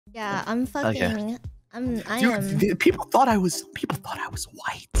Yeah, I'm fucking. Okay. I Dude, am. people thought I was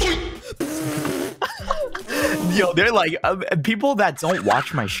white. Yo, they're like people that don't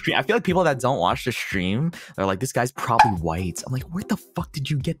watch my stream. I feel like people that don't watch the stream, they're like, this guy's probably white. I'm like, where the fuck did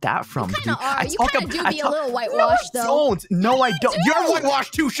you get that from? You kind of are. You kind of do be a little whitewashed, though. Don't. No, I don't. You're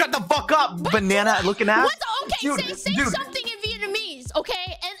whitewashed too. Shut the fuck up, banana looking ass. What? Okay, say something in Vietnamese,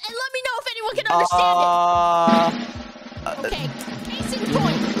 okay? And let me know if anyone can understand it. Okay, case in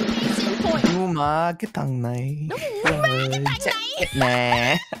point. I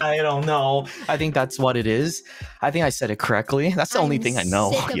don't know. I think that's what it is. I think I said it correctly. That's the only thing I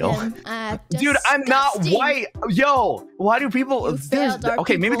know. Yo, dude, I'm not white. Yo, why do people?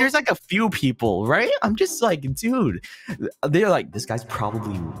 Okay, maybe there's like a few people, right? I'm just like, dude, they're like, this guy's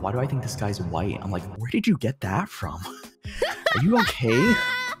probably. Why do I think this guy's white? I'm like, where did you get that from? Are you okay?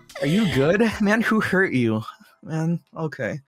 Are you good, man? Who hurt you, man? Okay.